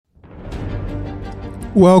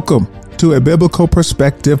Welcome to a Biblical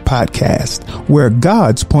Perspective podcast, where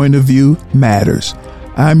God's point of view matters.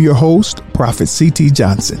 I'm your host, Prophet C.T.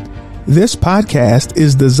 Johnson. This podcast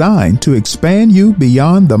is designed to expand you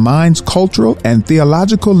beyond the mind's cultural and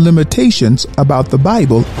theological limitations about the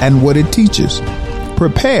Bible and what it teaches.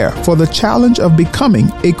 Prepare for the challenge of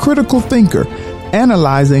becoming a critical thinker,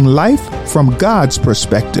 analyzing life from God's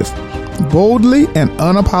perspective. Boldly and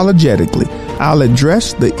unapologetically, I'll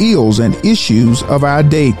address the ills and issues of our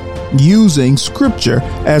day, using Scripture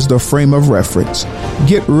as the frame of reference.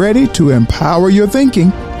 Get ready to empower your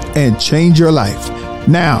thinking and change your life.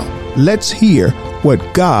 Now, let's hear what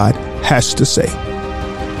God has to say.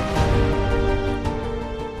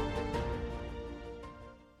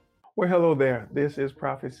 Well, hello there. This is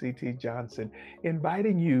Prophet C.T. Johnson,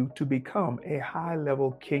 inviting you to become a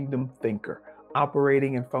high-level kingdom thinker,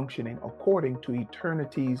 operating and functioning according to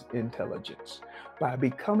eternity's intelligence by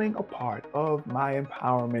becoming a part of my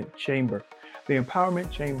Empowerment Chamber. The Empowerment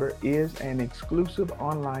Chamber is an exclusive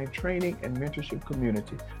online training and mentorship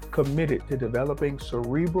community committed to developing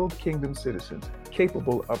cerebral kingdom citizens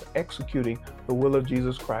capable of executing the will of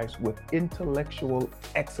Jesus Christ with intellectual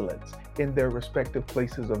excellence in their respective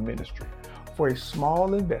places of ministry. For a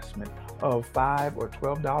small investment of $5 or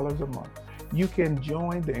 $12 a month, you can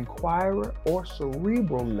join the Inquirer or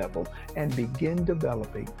Cerebral level and begin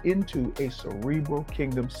developing into a cerebral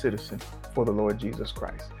kingdom citizen for the Lord Jesus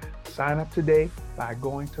Christ. Sign up today by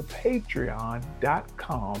going to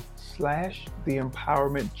patreon.com/The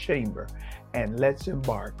Empowerment Chamber, and let's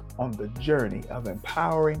embark on the journey of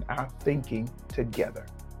empowering our thinking together.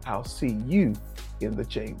 I'll see you in the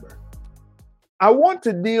chamber. I want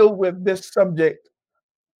to deal with this subject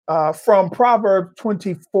from Proverbs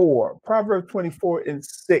 24 and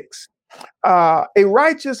 6. A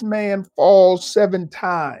righteous man falls 7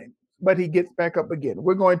 times, but he gets back up again.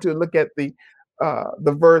 We're going to look at the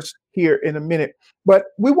verse here in a minute, but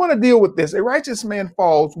we want to deal with this. A righteous man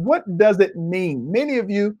falls. What does it mean? Many of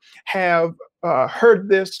you have heard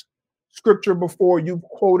this scripture before. You've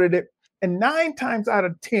quoted it. And 9 times out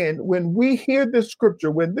of 10, when we hear this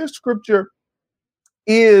scripture, when this scripture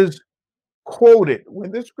is quoted, when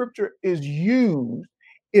this scripture is used,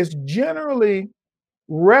 is generally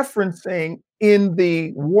referencing in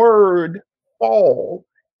the word fall.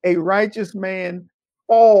 A righteous man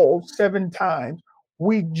falls 7 times.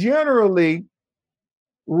 We generally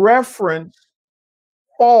reference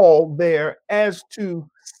fall there as to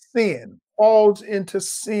sin, falls into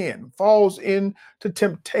sin, falls into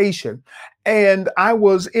temptation. And I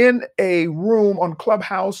was in a room on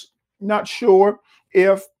Clubhouse, not sure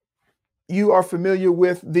if you are familiar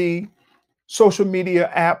with the social media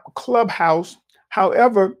app Clubhouse.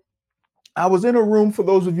 However, I was in a room, for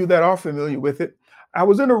those of you that are familiar with it, I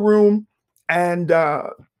was in a room, and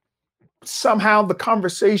somehow the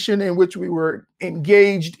conversation in which we were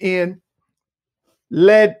engaged in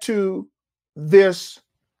led to this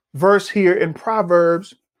verse here in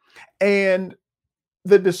Proverbs, and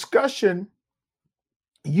the discussion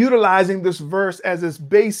utilizing this verse as its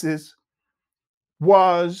basis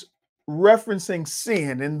was referencing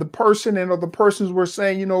sin, and the persons were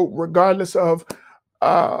saying, regardless of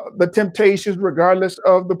the temptations, regardless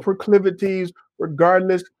of the proclivities,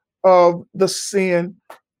 regardless of the sin,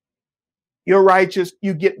 you're righteous,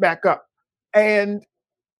 you get back up. And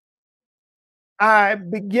I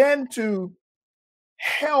began to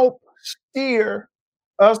help steer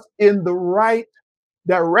us in the right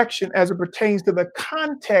direction as it pertains to the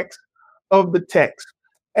context of the text.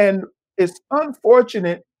 And it's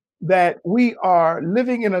unfortunate that we are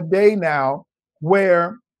living in a day now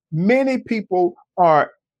where many people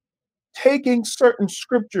are taking certain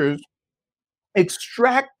scriptures,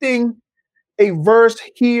 extracting a verse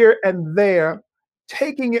here and there,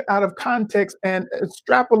 taking it out of context and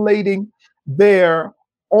extrapolating their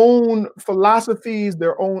own philosophies,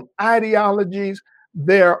 their own ideologies,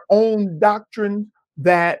 their own doctrines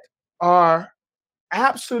that are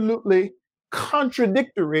absolutely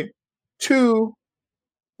contradictory to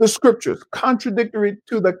the scriptures, contradictory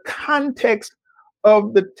to the context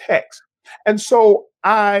of the text. And so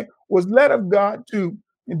I was led of God to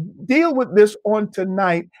deal with this on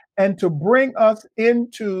tonight and to bring us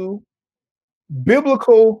into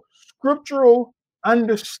biblical scriptural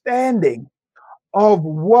understanding of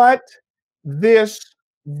what this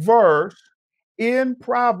verse in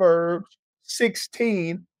Proverbs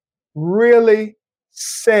 16 really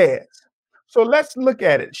says. So let's look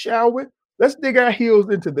at it, shall we? Let's dig our heels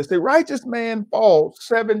into this. A righteous man falls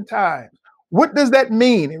 7 times. What does that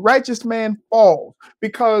mean? A righteous man falls.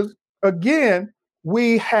 Because again,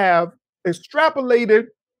 we have extrapolated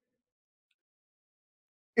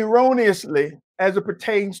erroneously as it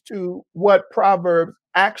pertains to what Proverbs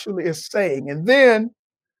actually is saying. And then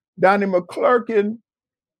Donnie McClurkin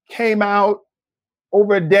came out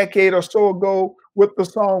over a decade or so ago with the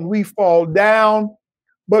song We Fall Down,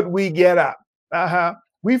 but We Get Up. Uh-huh.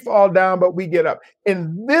 We fall down, but we get up.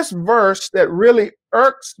 And this verse that really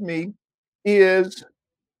irks me is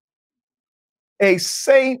a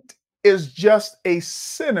saint is just a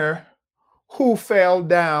sinner who fell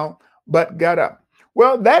down but got up.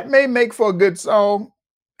 Well, that may make for a good song,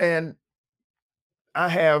 and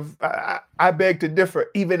I beg to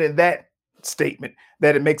differ even in that statement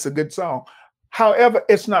that it makes a good song. However,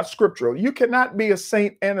 it's not scriptural. You cannot be a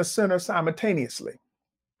saint and a sinner simultaneously.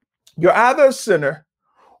 You're either a sinner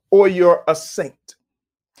or you're a saint.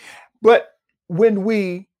 But when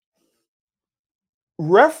we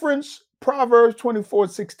reference Proverbs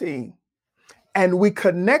 24:16 and we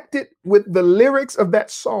connect it with the lyrics of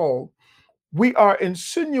that song, we are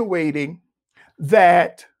insinuating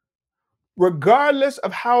that regardless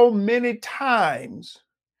of how many times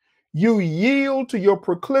you yield to your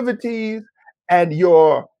proclivities and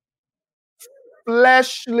your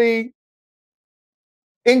fleshly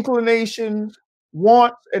inclinations,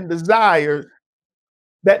 wants, and desires,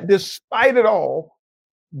 that despite it all,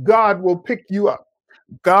 God will pick you up.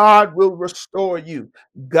 God will restore you.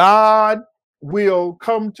 God will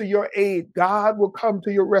come to your aid. God will come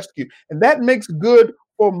to your rescue. And that makes good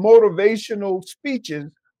for motivational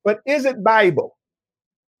speeches. But is it Bible?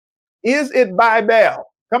 Is it Bible?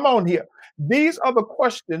 Come on here. These are the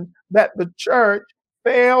questions that the church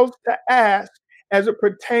fails to ask as it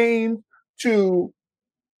pertains to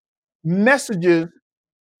messages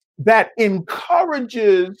that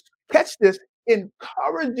encourages, catch this,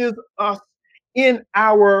 encourages us in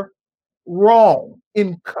our wrong,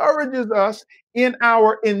 encourages us in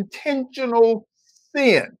our intentional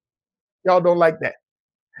sin. Y'all don't like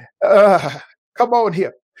that. Come on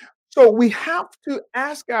here. So we have to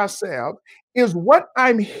ask ourselves, is what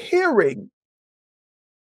I'm hearing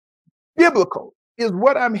biblical? Is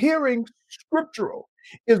what I'm hearing scriptural?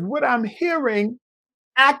 Is what I'm hearing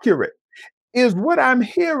accurate? Is what I'm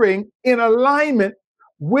hearing in alignment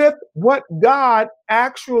with what God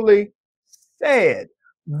actually said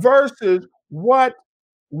versus what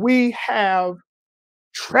we have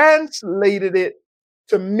translated it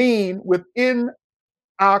to mean within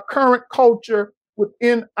our current culture,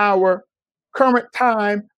 within our current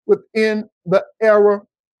time, within the era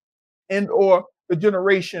and or the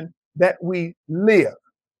generation that we live.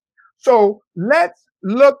 So let's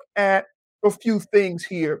look at a few things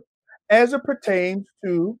here as it pertains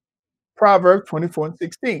to Proverbs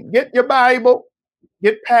 24:16. Get your Bible,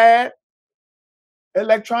 get pad,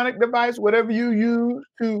 electronic device, whatever you use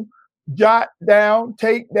to jot down,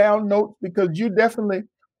 take down notes, because you definitely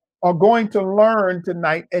are going to learn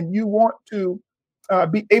tonight and you want to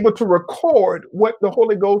be able to record what the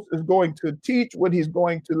Holy Ghost is going to teach, what he's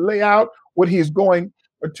going to lay out, what he's going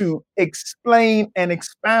to explain and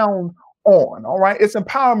expound on. All right. It's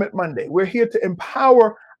Empowerment Monday. We're here to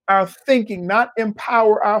empower our thinking, not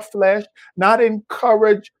empower our flesh, not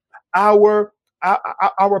encourage our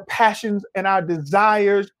our passions and our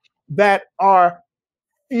desires that are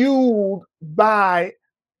fueled by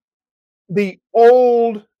the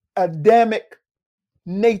old Adamic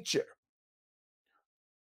nature.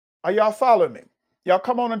 Are y'all following me? Y'all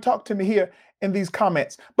come on and talk to me here in these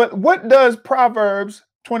comments. But what does Proverbs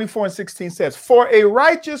 24:16 says? For a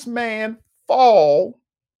righteous man fall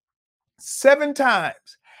 7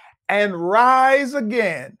 times and rise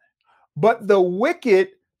again, but the wicked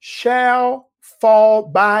shall fall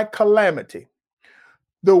by calamity.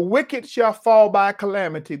 The wicked shall fall by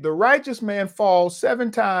calamity. The righteous man falls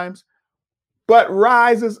 7 times, but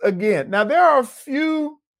rises again. Now, there are a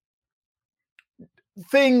few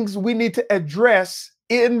things we need to address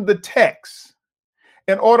in the text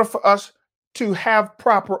in order for us to have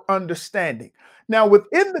proper understanding. Now,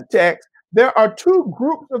 within the text, there are two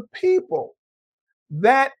groups of people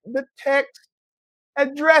that the text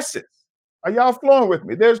addresses. Are y'all flowing with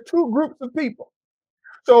me? There's two groups of people.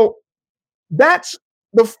 So that's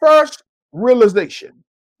the first realization.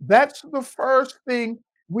 That's the first thing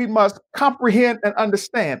we must comprehend and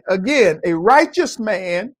understand. Again, a righteous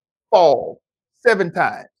man falls 7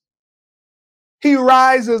 times. He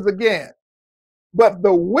rises again, but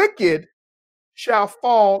the wicked shall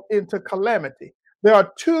fall into calamity. There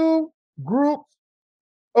are two groups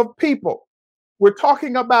of people. We're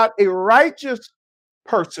talking about a righteous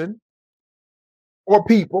person or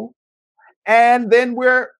people, and then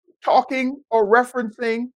we're talking or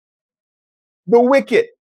referencing the wicked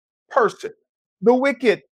person, the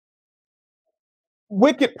wicked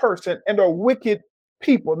person and a wicked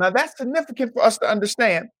people. Now that's significant for us to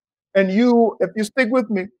understand. And you, if you stick with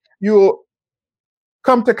me, you'll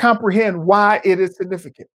come to comprehend why it is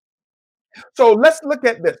significant. So let's look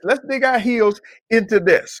at this. Let's dig our heels into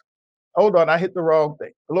this. Hold on, I hit the wrong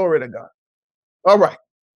thing. Glory to God. All right.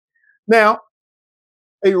 Now,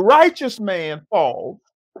 a righteous man falls,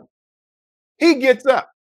 he gets up.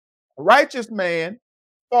 A righteous man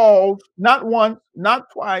falls not once, not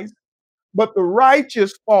twice, but the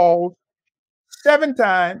righteous falls 7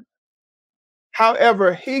 times.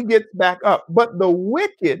 However, he gets back up. But the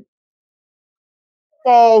wicked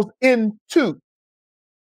falls into.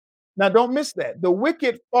 Now, don't miss that. The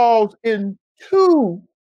wicked falls into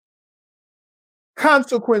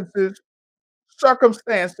consequences,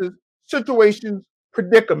 circumstances, situations,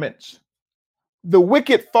 predicaments. The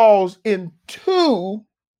wicked falls into,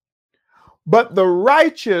 but the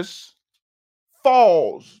righteous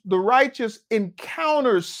falls. The righteous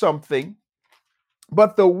encounters something,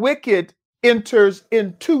 but the wicked enters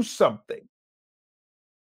into something.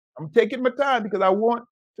 I'm taking my time because I want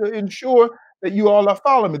to ensure that you all are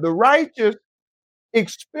following me. The righteous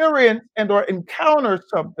experience and or encounter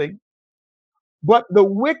something, but the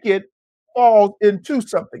wicked falls into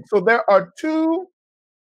something. So there are two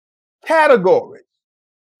categories.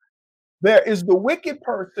 There is the wicked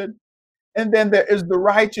person, and then there is the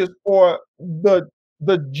righteous or the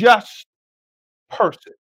just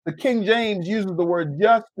person. The King James uses the word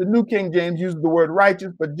just. The New King James uses the word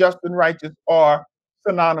righteous, but just and righteous are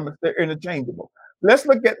synonymous. They're interchangeable. Let's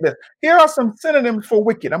look at this. Here are some synonyms for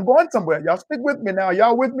wicked. I'm going somewhere. Y'all stick with me now.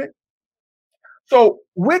 Y'all with me? So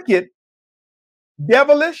wicked,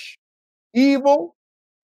 devilish, evil,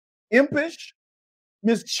 impish,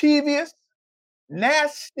 mischievous,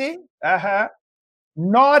 nasty,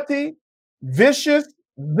 naughty, vicious,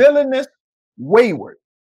 villainous, wayward.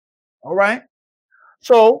 All right.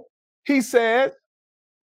 So he says,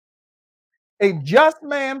 a just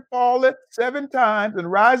man falleth 7 times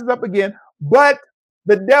and rises up again, but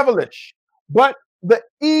the devilish, but the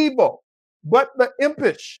evil, but the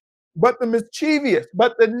impish, but the mischievous,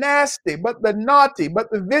 but the nasty, but the naughty, but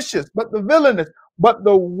the vicious, but the villainous, but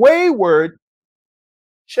the wayward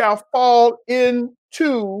shall fall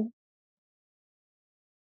into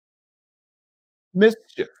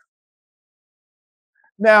mischief.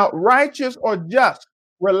 Now, righteous or just,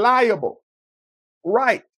 reliable,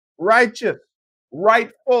 right, righteous,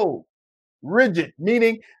 rightful, rigid,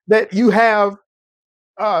 meaning that you have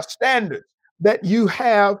standards, that you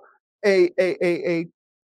have a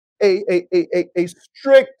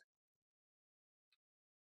strict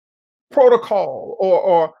protocol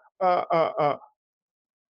or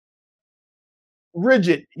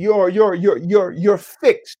rigid. You're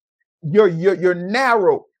fixed. You're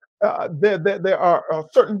narrow. There are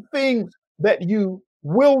certain things that you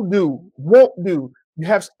will do, won't do. You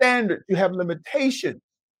have standards. You have limitations.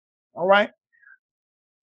 All right.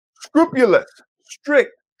 Scrupulous,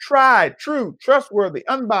 strict, tried, true, trustworthy,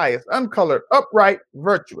 unbiased, uncolored, upright,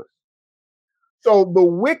 virtuous. So the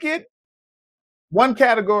wicked, one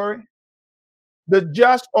category, the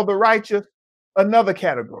just or the righteous, another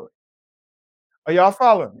category. Are y'all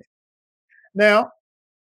following me? Now,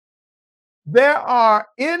 there are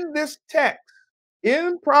in this text,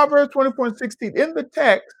 in Proverbs 24:16, in the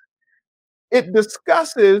text, it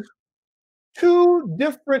discusses two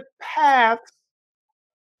different paths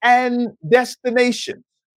and destinations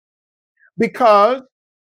because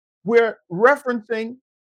we're referencing,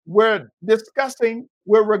 we're discussing,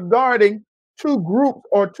 we're regarding two groups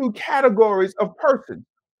or two categories of persons: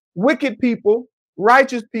 wicked people,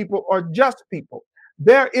 righteous people, or just people.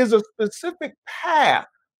 There is a specific path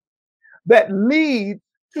that leads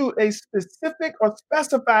to a specific or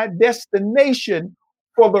specified destination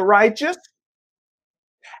for the righteous,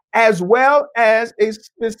 as well as a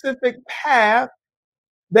specific path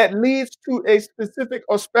that leads to a specific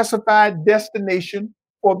or specified destination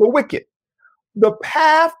for the wicked. The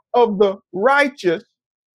path of the righteous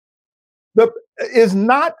is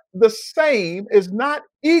not the same, is not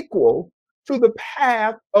equal to the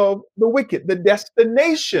path of the wicked. The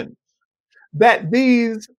destination that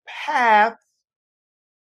these paths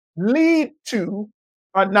lead to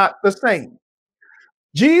are not the same.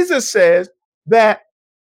 Jesus says that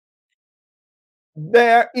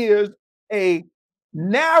there is a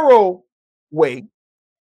narrow way,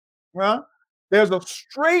 there's a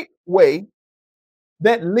straight way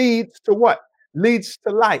that leads to what? Leads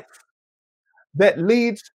to life, that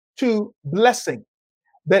leads to blessing,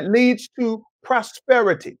 that leads to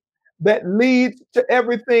prosperity, that leads to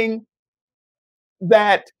everything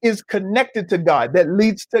that is connected to God, that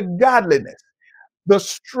leads to godliness. The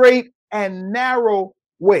straight and narrow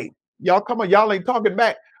way. Y'all come on, y'all ain't talking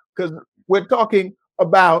back because we're talking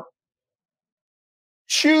about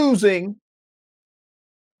choosing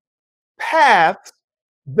paths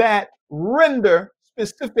that render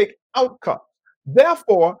specific outcomes.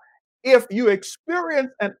 Therefore, if you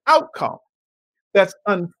experience an outcome that's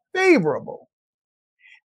unfavorable,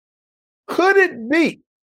 could it be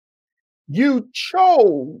you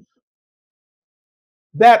chose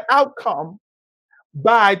that outcome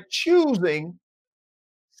by choosing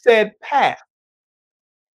said path?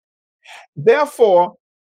 Therefore,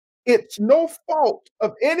 it's no fault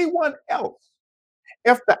of anyone else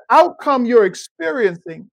if the outcome you're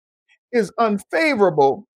experiencing is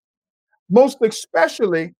unfavorable, most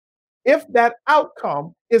especially if that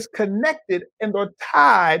outcome is connected and or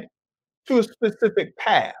tied to a specific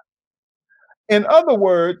path. In other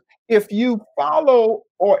words, if you follow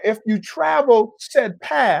or if you travel said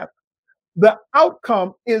path, the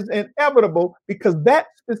outcome is inevitable because that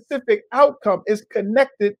specific outcome is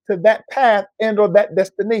connected to that path and or that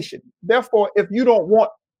destination. Therefore, if you don't want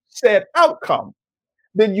said outcome,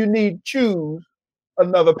 then you need choose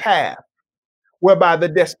another path whereby the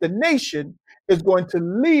destination is going to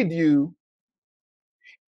lead you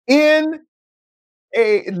in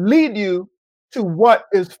lead you to what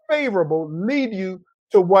is favorable, lead you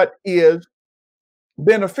to what is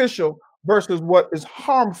beneficial versus what is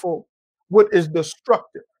harmful, what is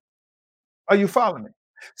destructive. Are you following me?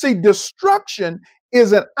 See, destruction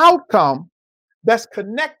is an outcome that's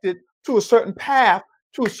connected to a certain path,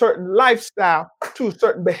 to a certain lifestyle, to a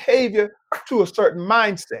certain behavior, to a certain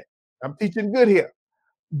mindset. I'm teaching good here.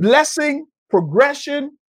 Blessing,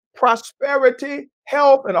 progression, prosperity,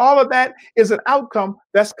 health, and all of that is an outcome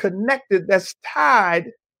that's connected, that's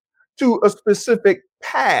tied to a specific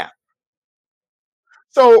path.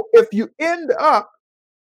 So if you end up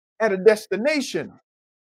at a destination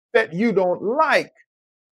that you don't like,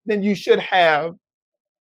 then you should have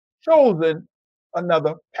chosen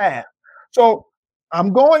another path. So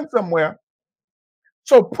I'm going somewhere.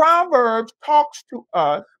 So Proverbs talks to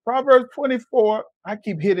us. Proverbs 24. I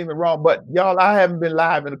keep hitting the wrong button. Y'all, I haven't been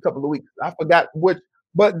live in a couple of weeks. I forgot which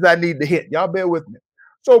buttons I need to hit. Y'all bear with me.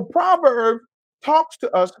 So Proverbs talks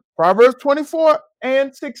to us, Proverbs 24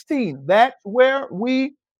 and 16. That's where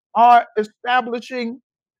we are establishing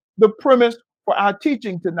the premise for our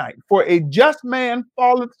teaching tonight. For a just man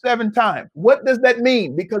falleth 7 times. What does that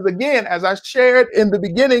mean? Because again, as I shared in the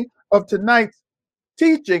beginning of tonight's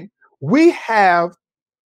teaching, we have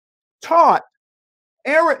taught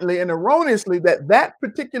errantly and erroneously that that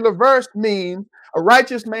particular verse means a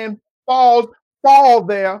righteous man falls. Fall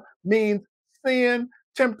there means sin,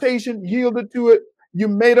 temptation, yielded to it. You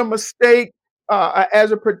made a mistake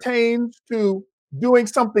as it pertains to doing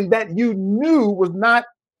something that you knew was not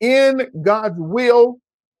in God's will,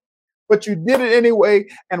 but you did it anyway.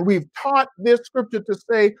 And we've taught this scripture to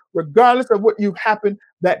say, regardless of what you've happened,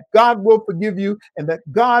 that God will forgive you and that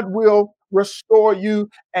God will restore you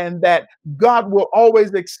and that God will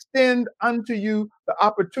always extend unto you the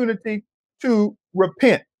opportunity to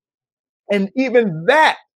repent. And even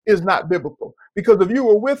that is not biblical. Because if you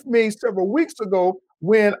were with me several weeks ago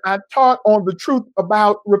when I taught on the truth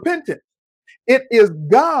about repentance, it is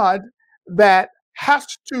God that has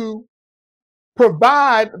to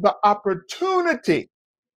provide the opportunity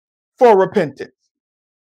for repentance.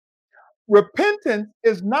 Repentance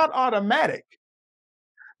is not automatic.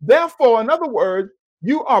 Therefore, in other words,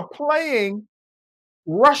 you are playing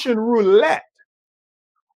Russian roulette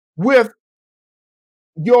with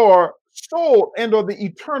your soul and or the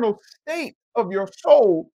eternal state of your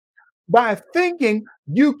soul by thinking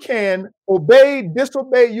you can obey,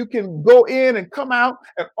 disobey, you can go in and come out,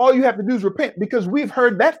 and all you have to do is repent, because we've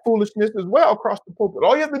heard that foolishness as well across the pulpit.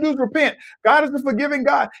 All you have to do is repent. God is a forgiving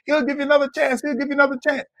God. He'll give you another chance. He'll give you another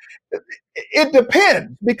chance. It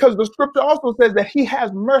depends, because the scripture also says that he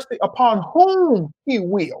has mercy upon whom he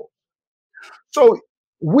will. So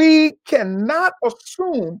we cannot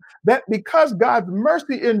assume that because God's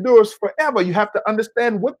mercy endures forever. You have to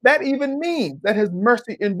understand what that even means, that his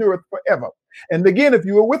mercy endureth forever. And again, if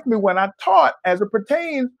you were with me when I taught as it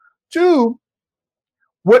pertains to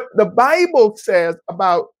what the Bible says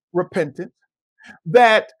about repentance,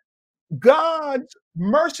 that God's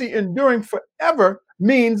mercy enduring forever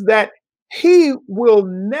means that he will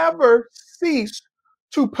never cease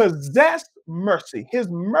to possess mercy. His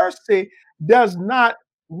mercy does not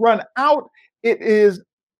run out. It is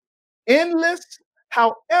endless.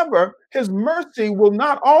 However, his mercy will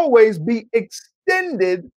not always be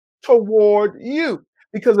extended toward you.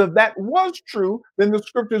 Because if that was true, then the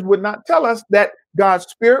scriptures would not tell us that God's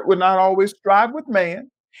spirit would not always strive with man.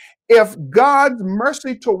 If God's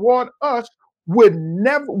mercy toward us would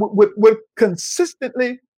never would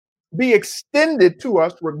consistently be extended to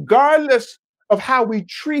us regardless of how we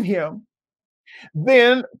treat him,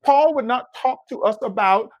 then Paul would not talk to us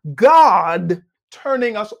about God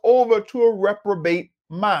turning us over to a reprobate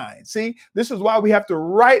mind. See, this is why we have to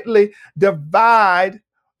rightly divide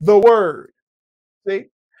the word. See,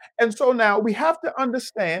 and so now we have to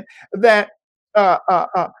understand that uh, uh,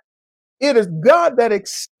 uh, it is God that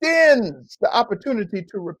extends the opportunity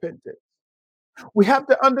to repentance. We have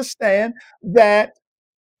to understand that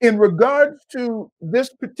in regards to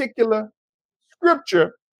this particular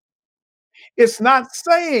scripture, it's not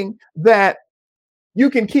saying that you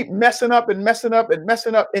can keep messing up and messing up and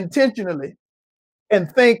messing up intentionally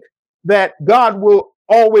and think that God will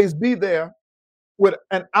always be there with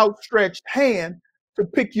an outstretched hand to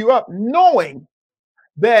pick you up, knowing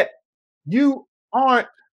that you aren't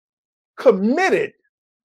committed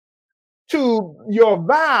to your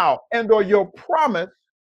vow and or your promise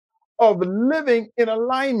of living in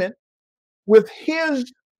alignment with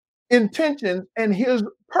his intentions and his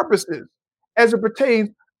purposes as it pertains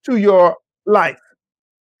to your life.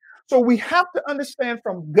 So we have to understand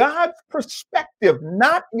from God's perspective,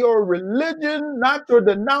 not your religion, not your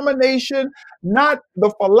denomination, not the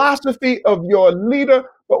philosophy of your leader,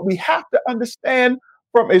 but we have to understand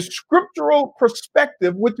from a scriptural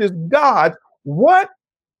perspective, which is God, what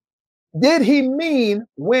did he mean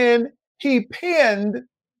when he penned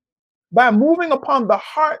by moving upon the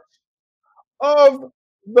hearts of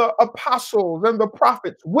the apostles and the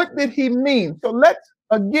prophets? What did he mean? So let's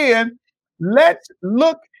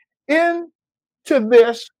look into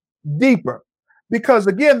this deeper, because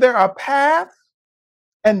again, there are paths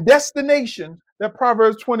and destinations that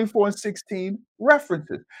Proverbs 24:16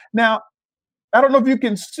 references. Now, I don't know if you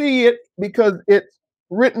can see it because it's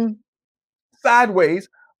written sideways,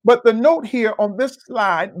 but the note here on this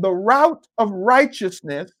slide, the route of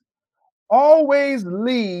righteousness always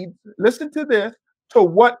leads, listen to this, to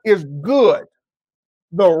what is good.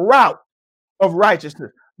 The route of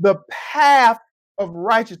righteousness, the path of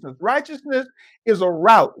righteousness. Righteousness is a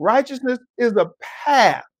route, righteousness is a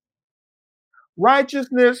path,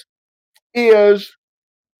 righteousness is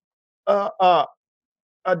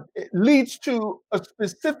it leads to a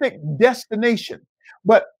specific destination.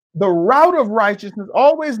 But the route of righteousness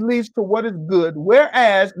always leads to what is good,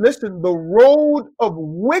 whereas, listen, the road of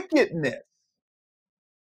wickedness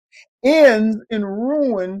ends in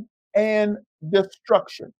ruin and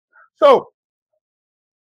destruction. So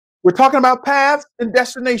we're talking about paths and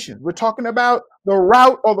destinations. We're talking about the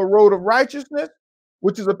route or the road of righteousness,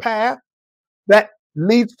 which is a path that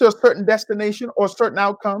leads to a certain destination or certain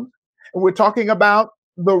outcomes. And we're talking about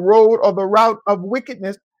the road or the route of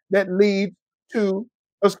wickedness that leads to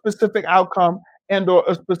a specific outcome and or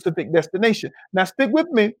a specific destination. Now stick with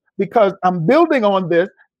me, because I'm building on this.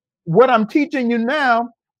 What I'm teaching you now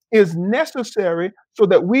is necessary so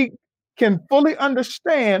that we can fully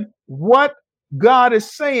understand what God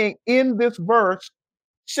is saying in this verse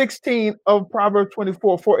 16 of Proverbs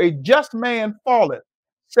 24. For a just man falleth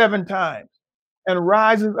 7 times and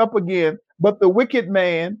rises up again, but the wicked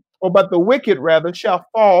man, or but the wicked rather, shall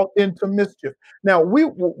fall into mischief. Now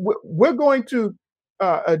we're going to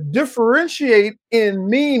differentiate in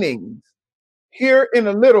meanings here in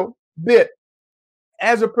a little bit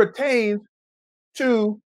as it pertains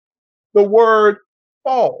to the word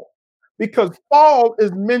fall, because fall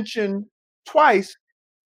is mentioned twice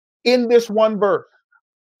in this one verse.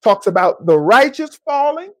 Talks about the righteous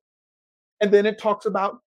falling, and then it talks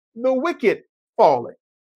about the wicked falling.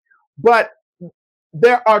 But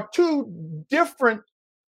there are 2 different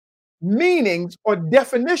meanings or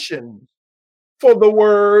definitions for the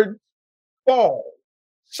word fall.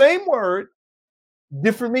 Same word,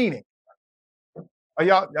 different meaning. Are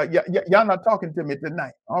y'all not talking to me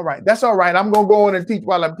tonight? All right, that's all right. I'm gonna go on and teach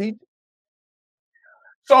while I'm teaching.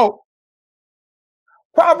 So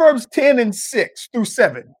Proverbs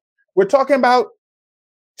 10:6-7. We're talking about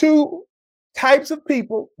 2 types of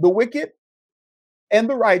people, the wicked and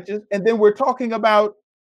the righteous, and then we're talking about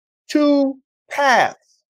 2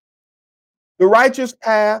 paths, the righteous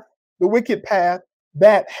path, the wicked path,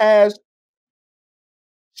 that has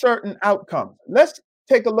certain outcomes. Let's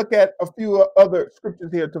take a look at a few other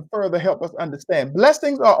scriptures here to further help us understand.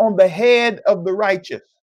 Blessings are on the head of the righteous,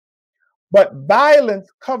 but violence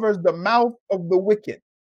covers the mouth of the wicked.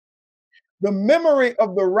 The memory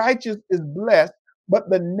of the righteous is blessed, but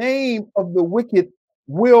the name of the wicked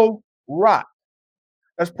will rot.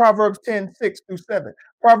 That's Proverbs 10:6-7.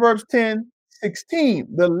 Proverbs 10:16.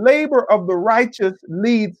 The labor of the righteous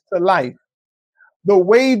leads to life. The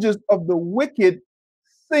wages of the wicked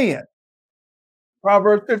sin.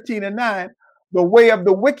 Proverbs 15:9. The way of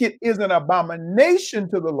the wicked is an abomination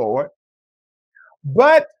to the Lord,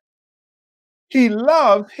 but he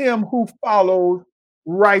loves him who follows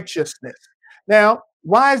righteousness. Now,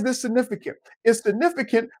 why is this significant? It's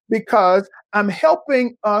significant because I'm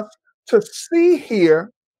helping us to see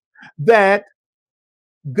here that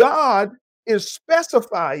God is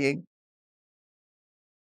specifying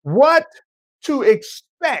what to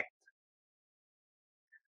expect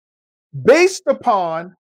based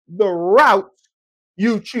upon the route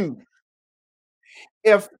you choose.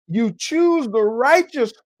 If you choose the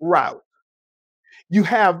righteous route, you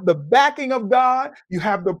have the backing of God, you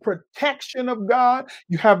have the protection of God,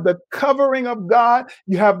 you have the covering of God,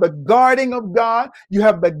 you have the guarding of God, you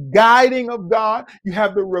have the guiding of God, you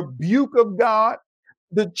have the rebuke of God,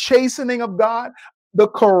 the chastening of God, the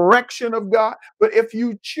correction of God. But if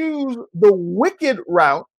you choose the wicked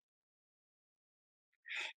route,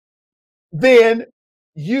 then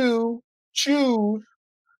you choose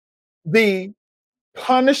the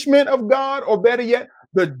punishment of God, or better yet,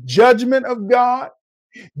 the judgment of God.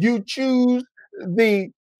 You choose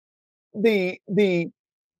the the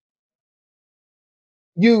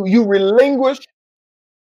you relinquish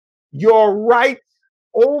your rights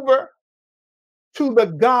over to the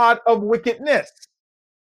God of wickedness.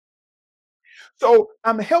 So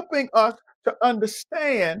I'm helping us to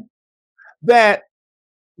understand that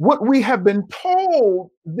what we have been told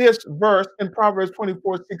this verse in Proverbs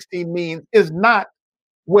 24:16 means is not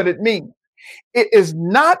what it means. It is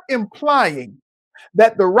not implying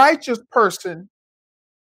that the righteous person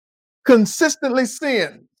consistently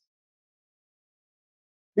sins,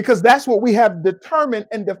 because that's what we have determined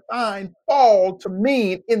and defined fall to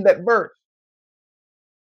mean in that verse.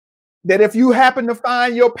 That if you happen to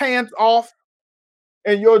find your pants off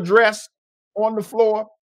and your dress on the floor,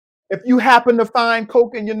 if you happen to find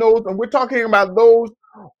coke in your nose, and we're talking about those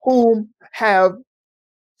whom have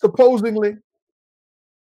supposedly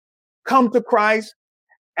come to Christ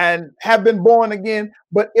and have been born again,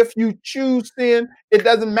 but if you choose sin, it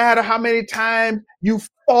doesn't matter how many times you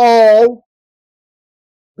fall,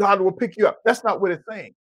 God will pick you up. That's not what it's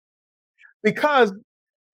saying. Because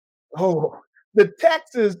oh, the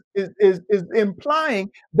text is implying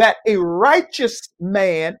that a righteous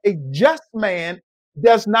man, a just man,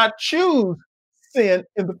 does not choose sin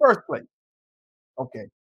in the first place. Okay.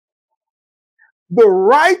 The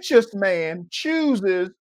righteous man chooses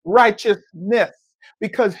righteousness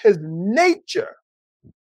because has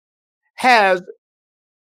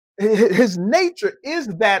his nature is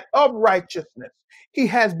that of righteousness. He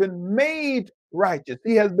has been made righteous.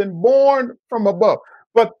 He has been born from above.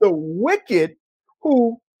 But the wicked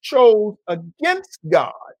who chose against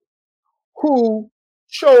God, who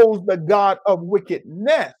chose the God of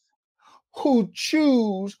wickedness, who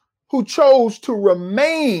chose to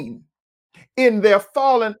remain in their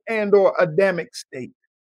fallen and or Adamic state,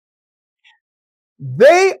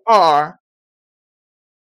 they are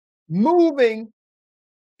moving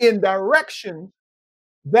in directions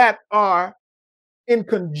that are in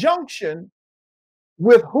conjunction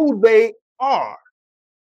with who they are.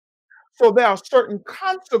 So there are certain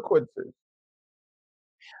consequences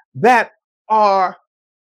that are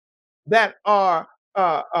that are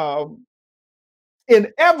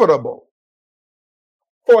inevitable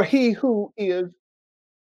for he who is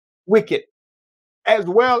wicked, as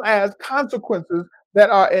well as consequences that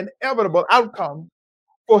are inevitable outcomes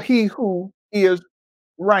for he who is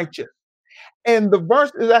righteous. And the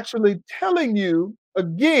verse is actually telling you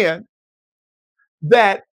again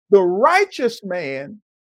that the righteous man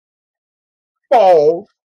falls,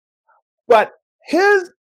 but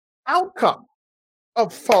his outcome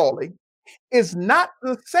of falling is not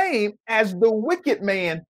the same as the wicked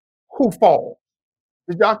man who falls.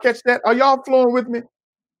 Did y'all catch that? Are y'all flowing with me?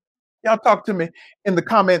 Y'all talk to me in the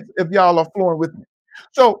comments if y'all are flowing with me.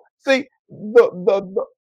 So see,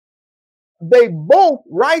 they both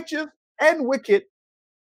righteous and wicked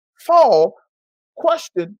fall.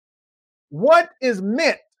 Question: what is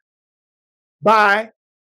meant by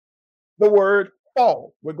the word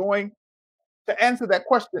fall? We're going to answer that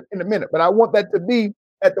question in a minute, but I want that to be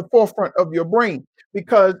at the forefront of your brain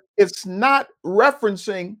because it's not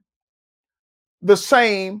referencing the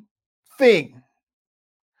same thing.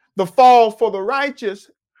 The fall for the righteous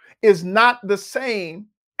is not the same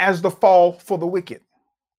as the fall for the wicked.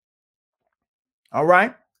 All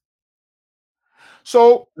right.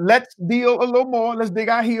 So let's deal a little more. Let's dig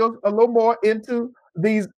our heels a little more into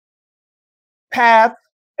these paths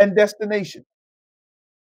and destinations.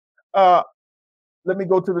 Uh, let me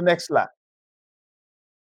go to the next slide.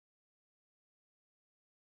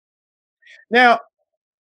 Now,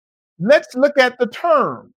 let's look at the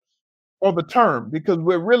terms or the term, because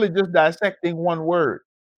we're really just dissecting one word,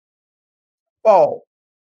 fall.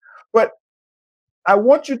 But I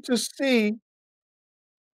want you to see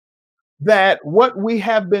that what we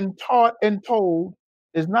have been taught and told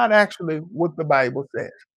is not actually what the Bible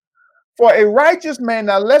says. For a righteous man,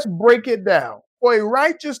 now let's break it down. For a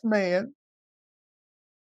righteous man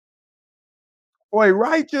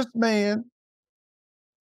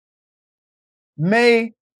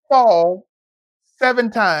may fall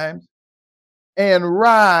 7 times and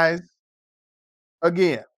rise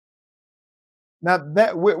again. Now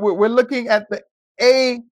that we're looking at the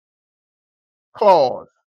A clause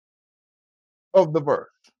of the verse.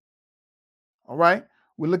 All right.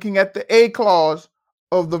 We're looking at the A clause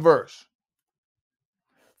of the verse.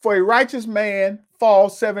 For a righteous man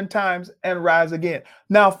falls 7 times and rise again.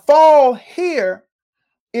 Now, fall here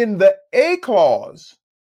in the A clause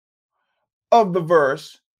of the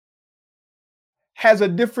verse has a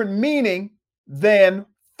different meaning than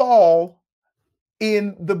fall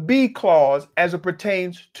in the B clause as it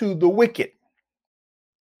pertains to the wicked.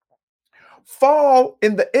 Fall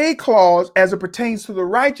in the A clause as it pertains to the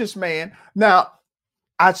righteous man. Now,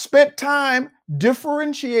 I spent time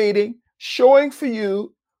differentiating, showing for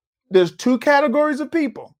you there's 2 categories of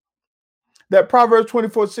people that Proverbs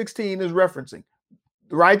 24:16 is referencing: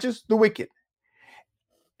 the righteous, the wicked.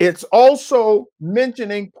 It's also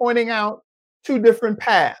pointing out 2 different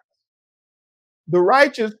paths. The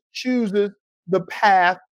righteous chooses the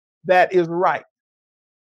path that is right.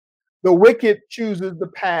 The wicked chooses the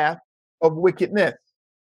path of wickedness.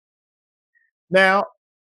 Now,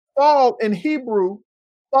 fall in Hebrew,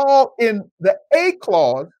 fall in the A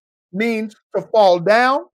clause means to fall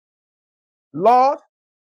down, lost,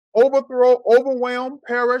 overthrow, overwhelm,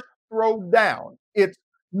 perish, throw down. It's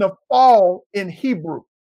nafal in Hebrew.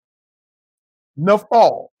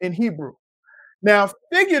 Nafal in Hebrew. Now,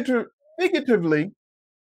 figuratively,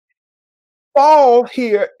 fall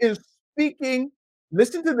here is speaking,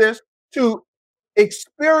 listen to this, to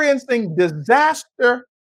experiencing disaster,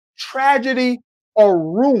 tragedy, or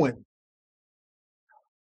ruin.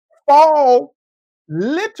 Fall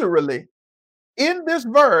literally in this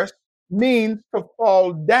verse means to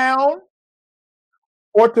fall down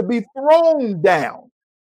or to be thrown down,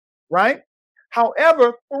 right?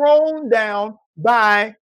 However, thrown down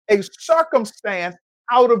by a circumstance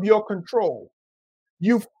out of your control.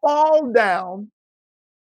 You fall down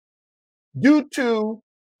due to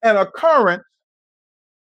an occurrence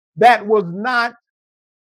that was not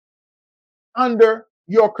under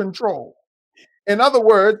your control. In other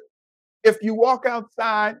words, if you walk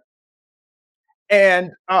outside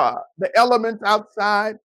and the elements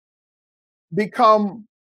outside become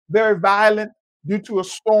very violent due to a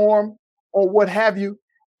storm or what have you,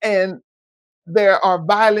 and there are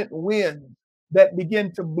violent winds that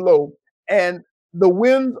begin to blow, and the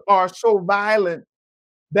winds are so violent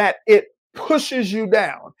that it pushes you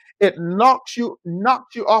down. It knocks you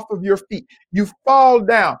off of your feet. You fall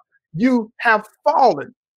down. You have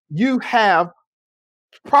fallen. You have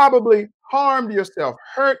probably harmed yourself,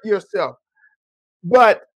 hurt yourself.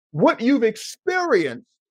 But what you've experienced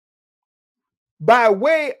by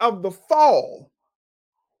way of the fall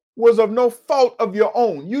was of no fault of your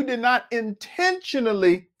own. You did not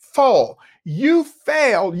intentionally fall. You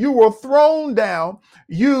fell. You were thrown down.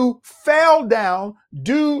 You fell down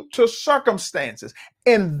due to circumstances.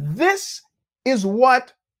 And this is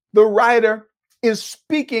what the writer is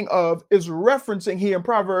speaking of, is referencing here in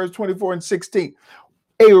Proverbs 24:16.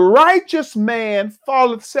 A righteous man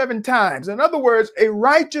falleth 7 times. In other words, a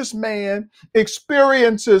righteous man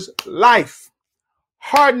experiences life,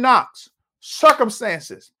 hard knocks,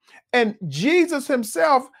 circumstances. And Jesus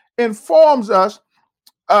himself informs us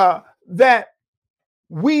that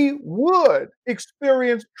we would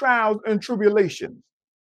experience trials and tribulations.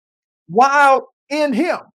 While in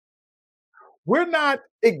him, we're not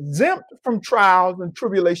exempt from trials and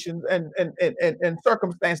tribulations and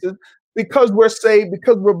circumstances because we're saved,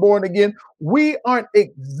 because we're born again. We aren't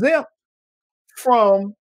exempt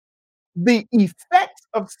from the effects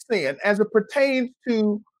of sin as it pertains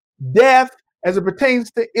to death, as it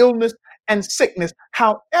pertains to illness and sickness.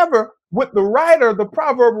 However, what the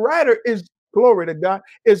proverb writer is, glory to God,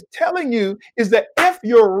 is telling you is that if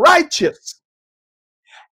you're righteous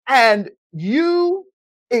and you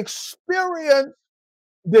experience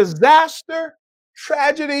disaster,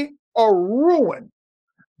 tragedy, or ruin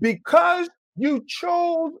because you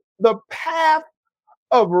chose the path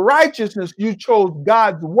of righteousness, you chose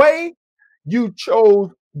God's way, you chose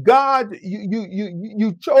God,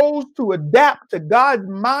 you chose to adapt to God's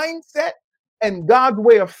mindset and God's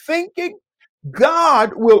way of thinking.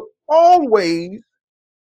 God will always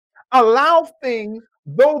Allow things,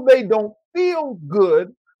 though they don't feel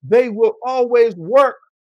good, they will always work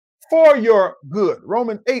for your good.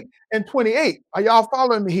 Romans 8:28. Are y'all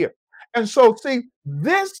following me here? And so, see,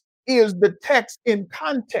 this is the text in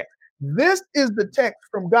context. This is the text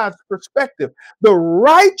from God's perspective. The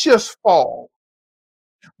righteous fall.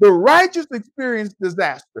 The righteous experience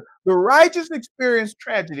disaster. The righteous experience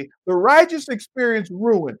tragedy. The righteous experience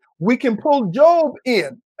ruin. We can pull Job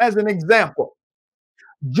in as an example.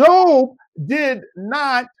 Job did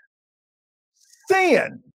not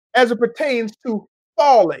sin as it pertains to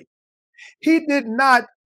falling. He did not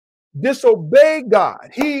disobey God.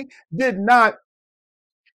 He did not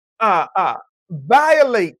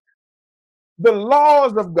violate the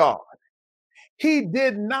laws of God. He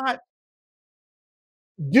did not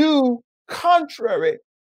do contrary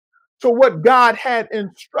to what God had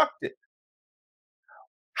instructed.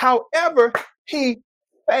 However, he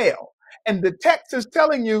failed. And the text is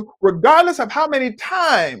telling you, regardless of how many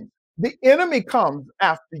times the enemy comes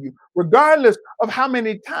after you, regardless of how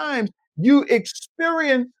many times you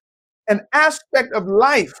experience an aspect of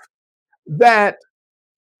life that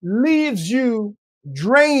leaves you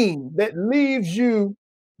drained, that leaves you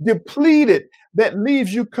depleted, that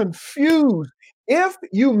leaves you confused. If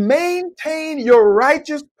you maintain your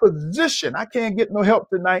righteous position, I can't get no help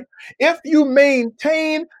tonight. If you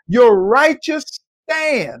maintain your righteous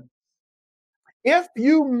stand, if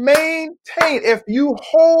you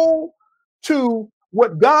hold to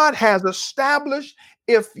what God has established,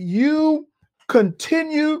 if you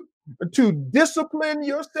continue to discipline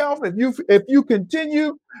yourself, if you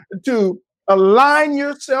continue to align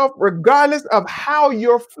yourself, regardless of how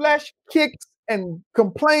your flesh kicks and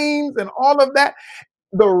complains and all of that,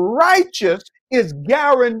 the righteous is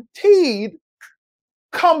guaranteed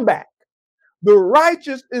comeback. The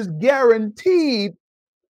righteous is guaranteed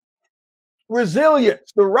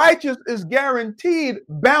resilience. The righteous is guaranteed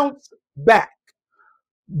bounce back.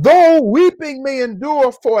 Though weeping may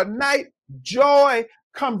endure for a night, joy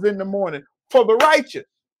comes in the morning. For the righteous,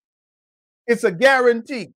 it's a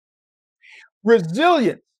guarantee.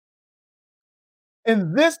 Resilience.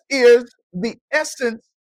 And this is the essence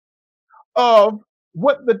of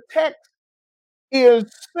what the text is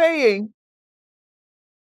saying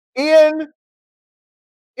in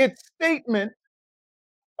its statement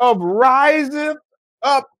of riseth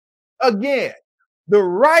up again. The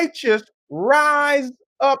righteous rise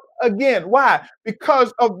up again. Why?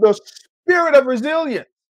 Because of the spirit of resilience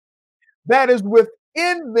that is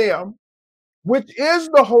within them, which is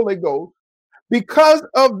the Holy Ghost, because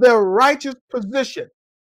of their righteous position.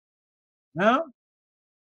 Now,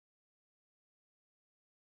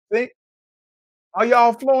 see, are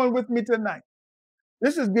y'all flowing with me tonight?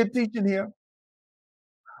 This is good teaching here.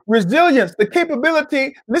 Resilience, the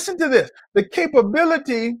capability, listen to this, the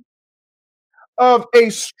capability of a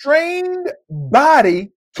strained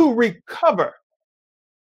body to recover.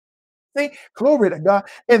 See, glory to God.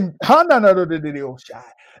 And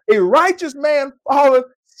a righteous man falleth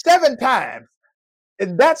 7 times.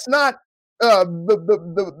 And that's not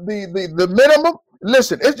the minimum.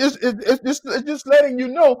 Listen, it's just letting you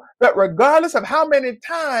know that regardless of how many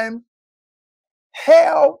times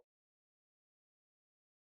hell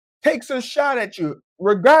takes a shot at you,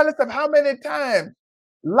 regardless of how many times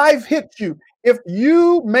life hits you, if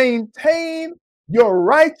you maintain your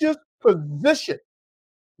righteous position,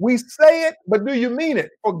 we say it, but do you mean it?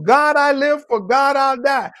 For God I live, for God I'll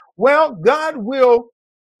die. Well, God will,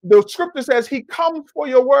 the scripture says he comes for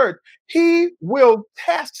your word. He will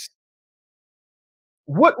test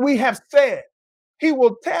what we have said. He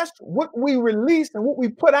will test what we release and what we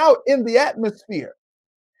put out in the atmosphere.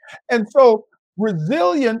 And so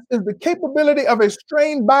resilience is the capability of a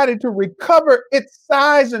strained body to recover its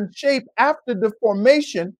size and shape after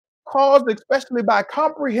deformation caused especially by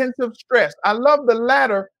comprehensive stress. I love the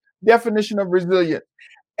latter definition of resilience.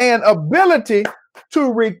 An ability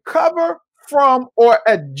to recover from or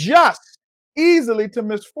adjust easily to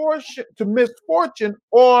misfortune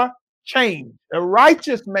or change. A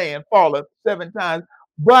righteous man falleth 7 times,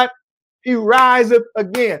 but he riseth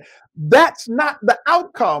again. That's not the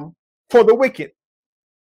outcome for the wicked.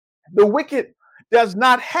 The wicked does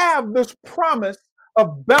not have this promise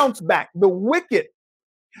of bounce back. The wicked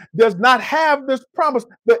does not have this promise.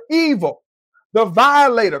 The evil, the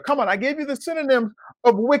violator. Come on, I gave you the synonyms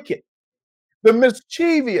of wicked. The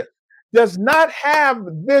mischievous does not have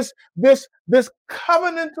this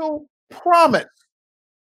covenantal promise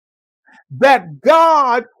that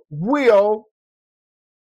God will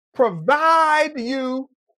provide you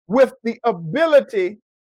with the ability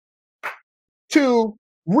to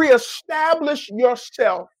reestablish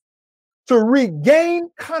yourself, to regain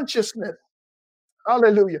consciousness.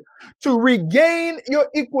 Hallelujah. To regain your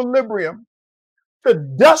equilibrium, to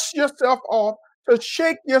dust yourself off, to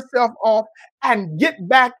shake yourself off, and get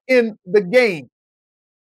back in the game.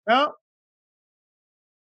 Now,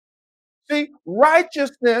 see,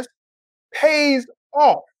 righteousness pays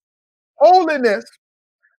off, holiness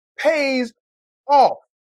pays off,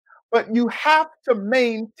 but you have to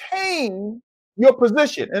maintain your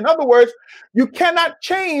position. In other words, you cannot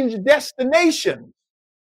change destination,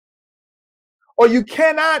 or you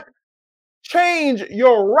cannot change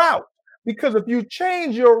your route, because if you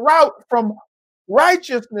change your route from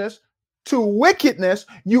righteousness to wickedness,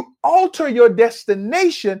 you alter your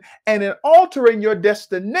destination, and in altering your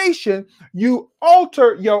destination, you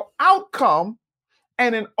alter your outcome,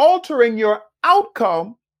 and in altering your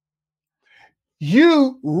outcome,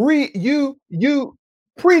 you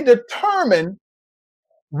predetermine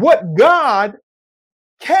what God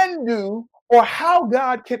can do, or how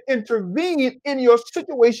God can intervene in your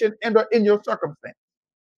situation and or in your circumstance.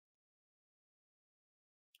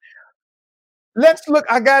 Let's look.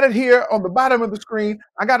 I got it here on the bottom of the screen.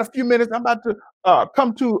 I got a few minutes. I'm about to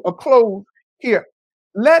come to a close here.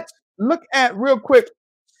 Let's look at real quick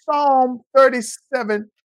Psalm 37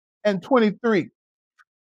 and 23.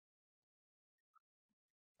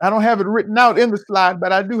 I don't have it written out in the slide,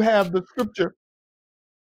 but I do have the scripture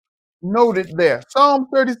noted there. Psalm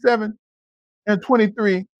 37 and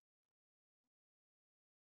 23.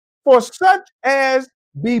 For such as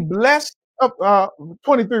be blessed of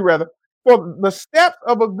 23 rather, for the steps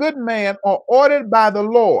of a good man are ordered by the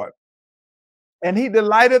Lord, and he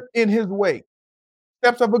delighteth in his way.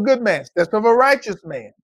 Steps of a good man, steps of a righteous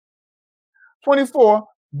man. 24,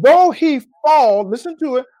 though he fall, listen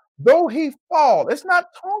to it, though he fall, it's not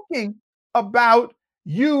talking about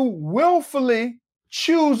you willfully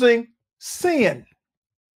choosing sin.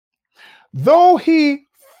 Though he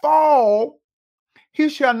fall, he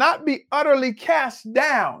shall not be utterly cast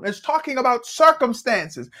down. It's talking about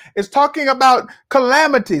circumstances. It's talking about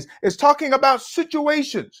calamities. It's talking about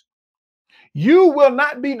situations. You will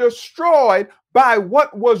not be destroyed by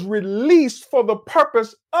what was released for the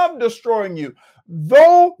purpose of destroying you.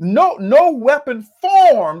 Though no weapon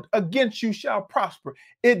formed against you shall prosper.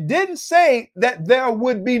 It didn't say that there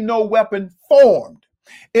would be no weapon formed.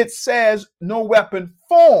 It says no weapon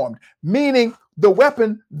formed, meaning the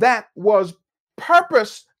weapon that was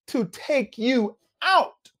purposed to take you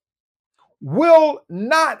out will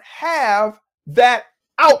not have that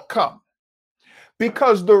outcome,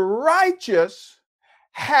 because the righteous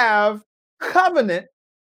have covenant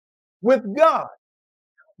with God,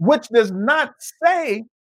 which does not say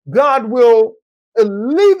God will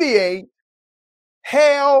alleviate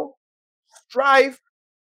hell, strife,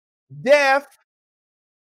 death,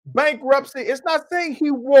 bankruptcy. It's not saying he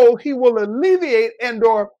will alleviate and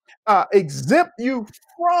or exempt you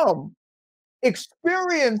from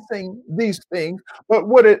experiencing these things, but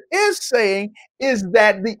what it is saying is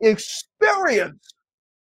that the experience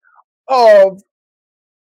of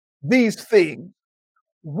these things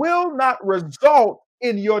will not result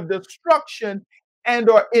in your destruction and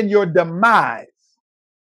or in your demise.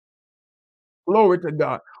 Glory to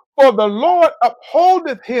God. For the Lord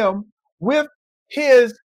upholdeth him with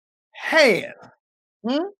his hand.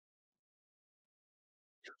 Hmm?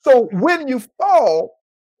 So when you fall,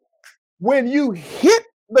 when you hit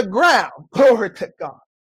the ground, glory to God,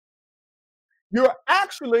 you're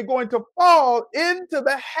actually going to fall into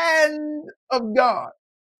the hand of God.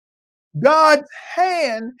 God's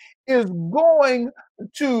hand is going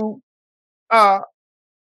to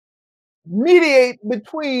mediate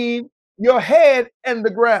between your head and the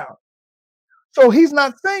ground. So he's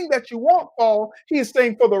not saying that you won't fall. He is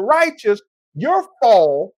saying for the righteous, your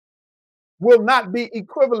fall will not be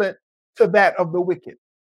equivalent to that of the wicked.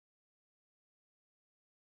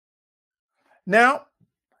 Now,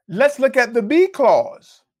 let's look at the B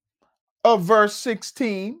clause of verse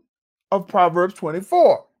 16 of Proverbs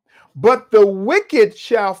 24. But the wicked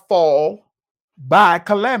shall fall by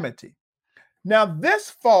calamity. Now, this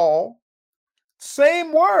fall,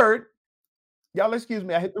 same word. Y'all, excuse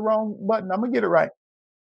me, I hit the wrong button. I'm going to get it right.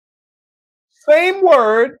 Same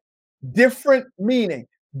word, different meaning,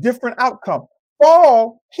 different outcome.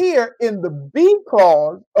 Fall here in the B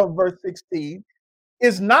clause of verse 16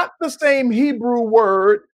 is not the same Hebrew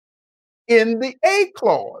word in the A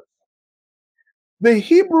clause. The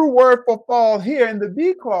Hebrew word for fall here in the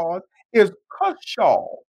B clause is kashal,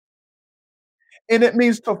 and it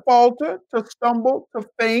means to falter, to stumble, to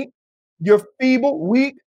faint, you're feeble,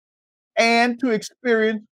 weak, and to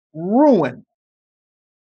experience ruin.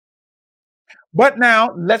 But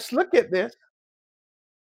now let's look at this.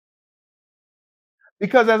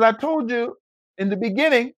 Because as I told you in the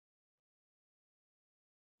beginning,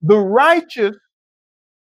 the righteous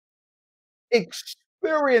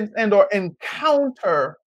experience and or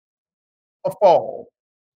encounter a fall.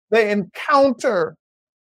 They encounter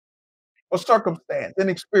a circumstance, an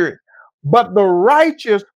experience. But the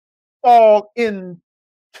righteous fall in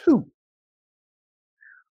two.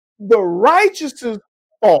 The righteous's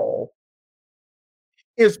fall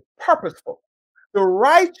is purposeful. The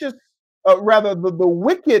righteous, the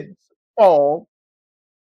wicked fall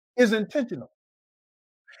is intentional.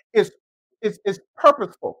 It's it's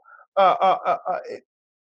purposeful. Uh, uh, uh, uh,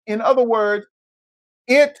 in other words,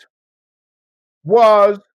 it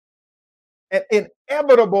was an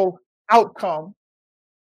inevitable outcome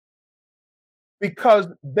because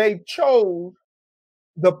they chose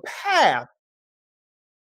the path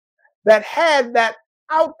that had that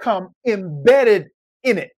outcome embedded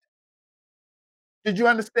in it. Did you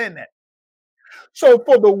understand that? So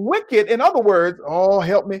for the wicked, in other words, oh,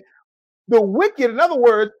 help me, the wicked, in other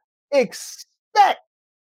words, expect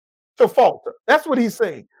to falter. That's what he's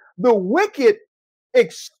saying. The wicked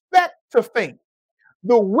expect to faint.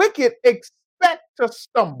 The wicked expect to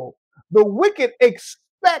stumble. The wicked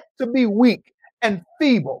expect to be weak and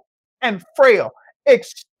feeble and frail.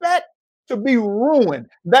 Expect to be ruined.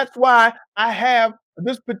 That's why I have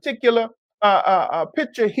this particular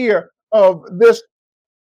picture here of this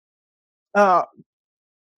uh,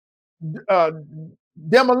 uh,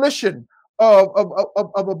 demolition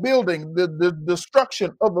of a building, the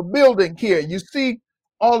destruction of a building here. You see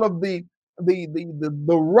all of the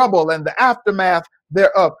rubble and the aftermath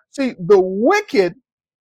thereof. See, the wicked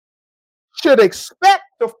should expect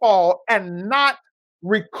to fall and not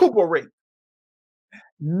recuperate,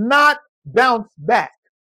 not bounce back,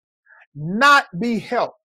 not be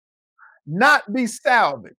helped, not be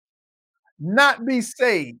salvaged, not be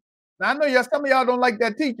saved. Now I know some of y'all don't like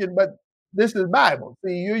that teaching, but this is Bible.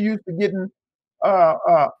 See, you're used to getting uh,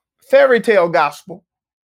 uh, fairy tale gospel.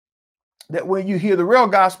 That when you hear the real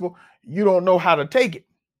gospel, you don't know how to take it.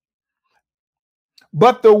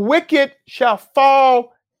 But the wicked shall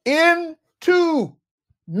fall into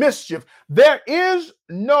mischief. There is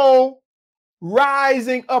no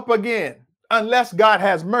rising up again unless God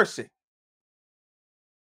has mercy.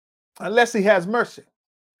 Unless he has mercy.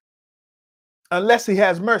 Unless he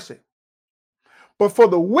has mercy. But for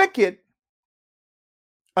the wicked,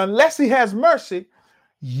 unless he has mercy,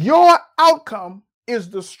 your outcome is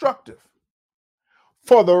destructive.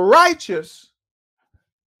 For the righteous,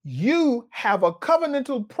 you have a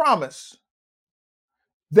covenantal promise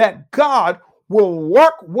that God will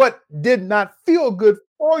work what did not feel good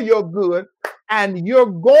for your good, and you're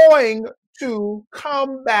going to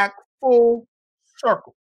come back full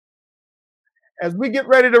circle. As we get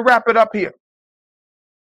ready to wrap it up here,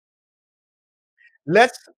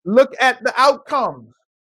 let's look at the outcomes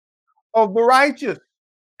of the righteous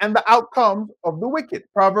and the outcomes of the wicked.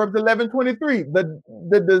 Proverbs 11:23.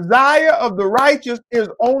 The desire of the righteous is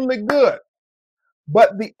only good,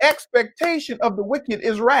 but the expectation of the wicked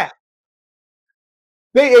is wrath.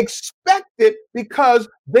 They expect it because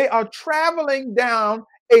they are traveling down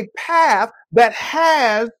a path that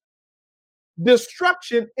has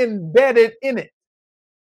destruction embedded in it.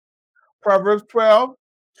 Proverbs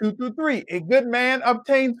 12:2-3. A good man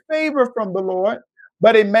obtains favor from the Lord,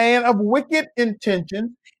 but a man of wicked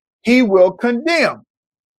intentions he will condemn.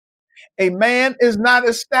 A man is not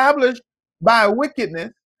established by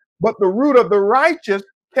wickedness, but the root of the righteous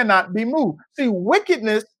cannot be moved. See,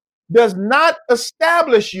 wickedness does not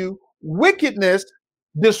establish you. Wickedness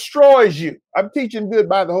destroys you. I'm teaching good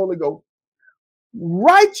by the Holy Ghost.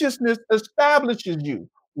 Righteousness establishes you.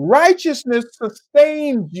 Righteousness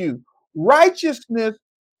sustains you. Righteousness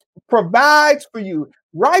provides for you.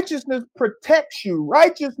 Righteousness protects you.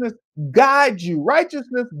 Righteousness guides you.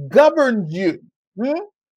 Righteousness governs you.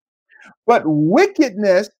 But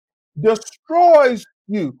wickedness destroys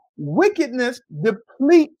you. Wickedness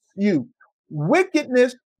depletes you.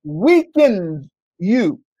 Wickedness weakens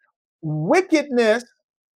you. Wickedness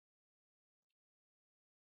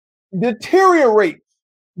deteriorates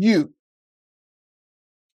you.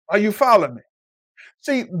 Are you following me?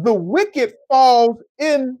 See, the wicked falls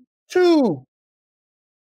into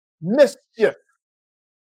mischief.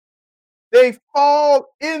 They fall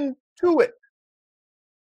into it.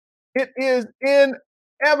 It is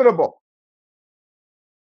inevitable.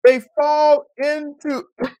 They fall into,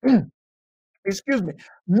 excuse me,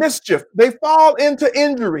 mischief. They fall into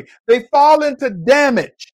injury. They fall into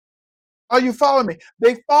damage. Are you following me?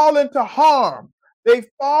 They fall into harm. They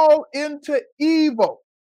fall into evil.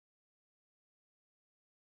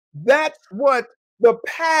 That's what the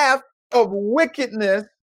path of wickedness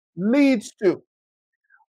leads to.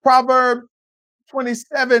 Proverbs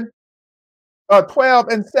 27, 12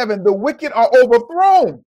 and 7. The wicked are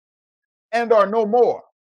overthrown and are no more,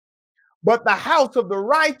 but the house of the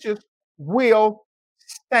righteous will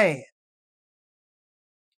stand.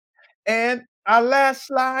 And our last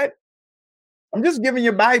slide, I'm just giving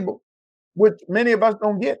you Bible, which many of us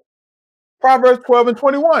don't get. Proverbs 12 and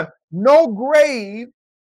 21. No grave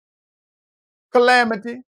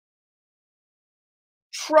calamity,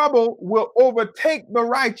 trouble will overtake the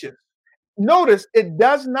righteous. Notice it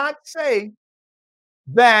does not say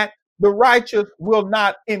that the righteous will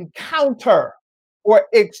not encounter or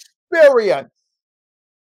experience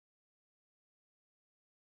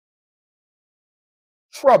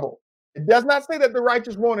trouble. It does not say that the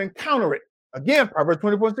righteous won't encounter it. Again, Proverbs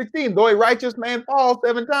 24:16, though a righteous man falls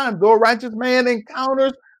 7 times, though a righteous man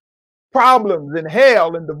encounters problems and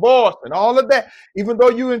hell and divorce and all of that, even though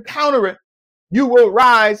you encounter it, you will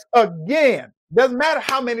rise again. Doesn't matter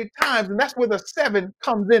how many times, and that's where the 7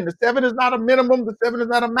 comes in. The 7 is not a minimum, the 7 is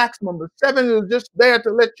not a maximum. The 7 is just there to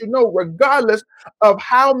let you know, regardless of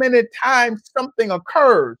how many times something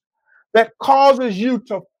occurs that causes you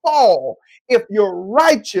to fall, if you're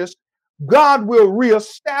righteous, God will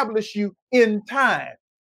reestablish you in time.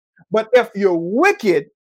 But if you're wicked,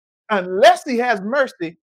 unless he has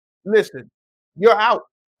mercy, listen, you're out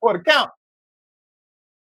for the count.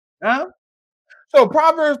 Huh? So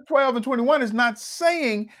Proverbs 12 and 21 is not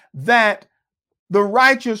saying that the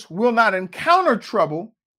righteous will not encounter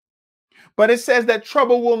trouble, but it says that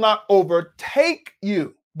trouble will not overtake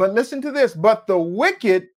you. But listen to this, but the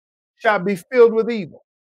wicked shall be filled with evil.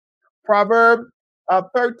 Proverbs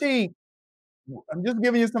 13. I'm just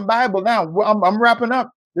giving you some Bible now. I'm wrapping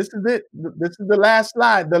up. This is it. This is the last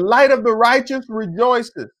slide. The light of the righteous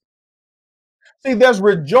rejoices. See, there's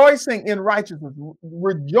rejoicing in righteousness.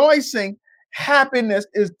 Rejoicing, happiness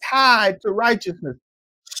is tied to righteousness.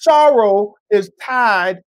 Sorrow is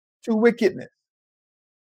tied to wickedness.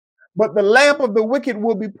 But the lamp of the wicked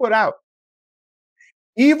will be put out.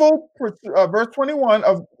 Verse 21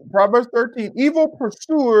 of Proverbs 13, evil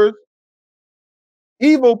pursues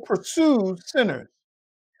sinners,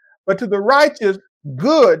 but to the righteous,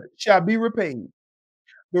 good shall be repaid.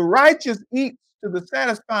 The righteous eats to the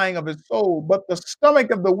satisfying of his soul, but the stomach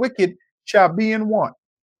of the wicked shall be in want.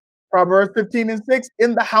 Proverbs 15 and 6,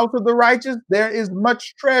 in the house of the righteous there is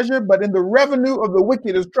much treasure, but in the revenue of the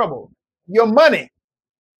wicked is trouble. Your money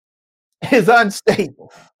is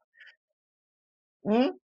unstable.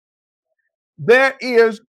 There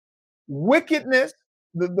is wickedness,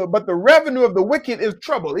 but the revenue of the wicked is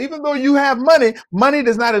trouble. Even though you have money, money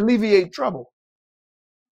does not alleviate trouble.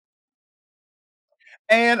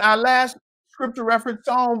 And our last scripture reference,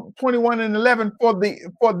 Psalm 21 and 11, for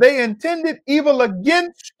they intended evil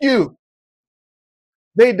against you.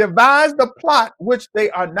 They devised a plot which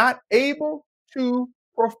they are not able to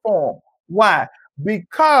perform. Why?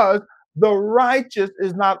 Because the righteous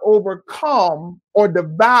is not overcome or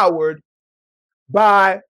devoured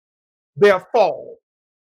by their fall,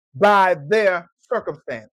 by their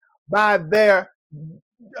circumstance, by their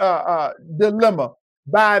dilemma,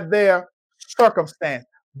 by their circumstance,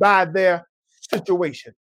 by their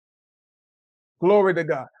situation. Glory to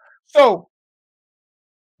God. So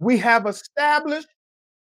we have established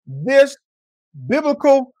this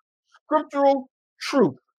biblical scriptural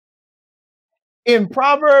truth in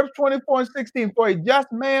Proverbs 24 and 16. For a just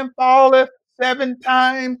man falleth 7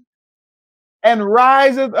 times and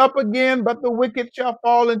rises up again, but the wicked shall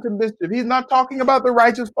fall into mischief. He's not talking about the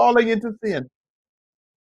righteous falling into sin.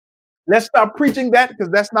 Let's stop preaching that, because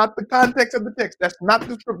that's not the context of the text. That's not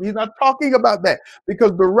the scripture. He's not talking about that,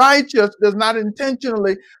 because the righteous does not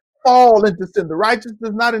intentionally fall into sin. The righteous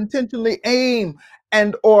does not intentionally aim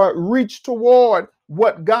and or reach toward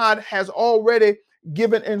what God has already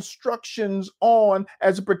given instructions on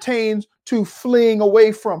as it pertains to fleeing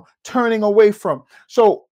away from, turning away from.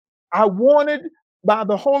 So I wanted by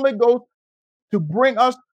the Holy Ghost to bring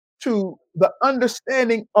us to the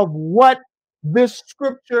understanding of what this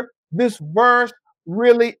scripture, this verse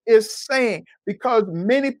really is saying, because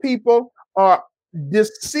many people are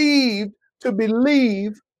deceived to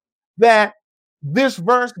believe that this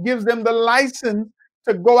verse gives them the license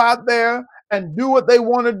to go out there and do what they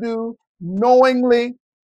want to do, knowing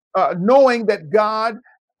that God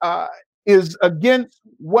is against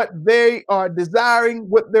what they are desiring,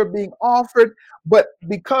 what they're being offered. But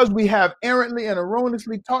because we have errantly and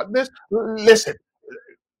erroneously taught this, listen,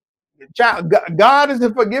 child, God is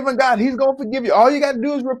a forgiving God. He's going to forgive you. All you got to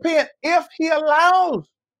do is repent if he allows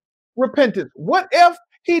repentance. What if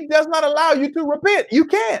he does not allow you to repent? You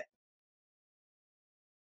can't.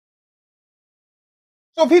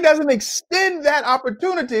 So if he doesn't extend that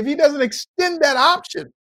opportunity, if he doesn't extend that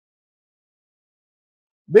option,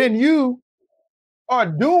 then you are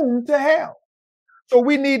doomed to hell. So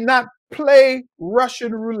we need not play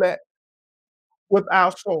Russian roulette with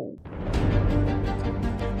our soul.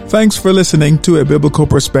 Thanks for listening to a Biblical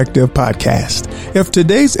Perspective podcast. If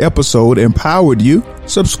today's episode empowered you,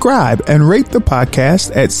 subscribe and rate the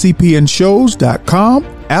podcast at cpnshows.com,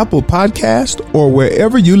 Apple Podcast, or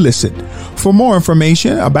wherever you listen. For more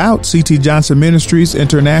information about C.T. Johnson Ministries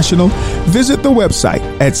International, visit the website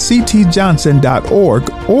at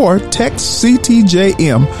ctjohnson.org or text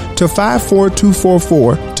CTJM to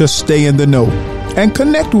 54244 to stay in the know. And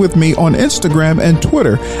connect with me on Instagram and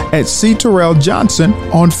Twitter at C. Terrell Johnson,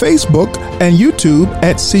 on Facebook and YouTube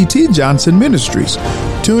at CT Johnson Ministries.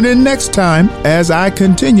 Tune in next time as I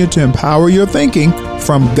continue to empower your thinking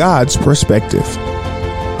from God's perspective.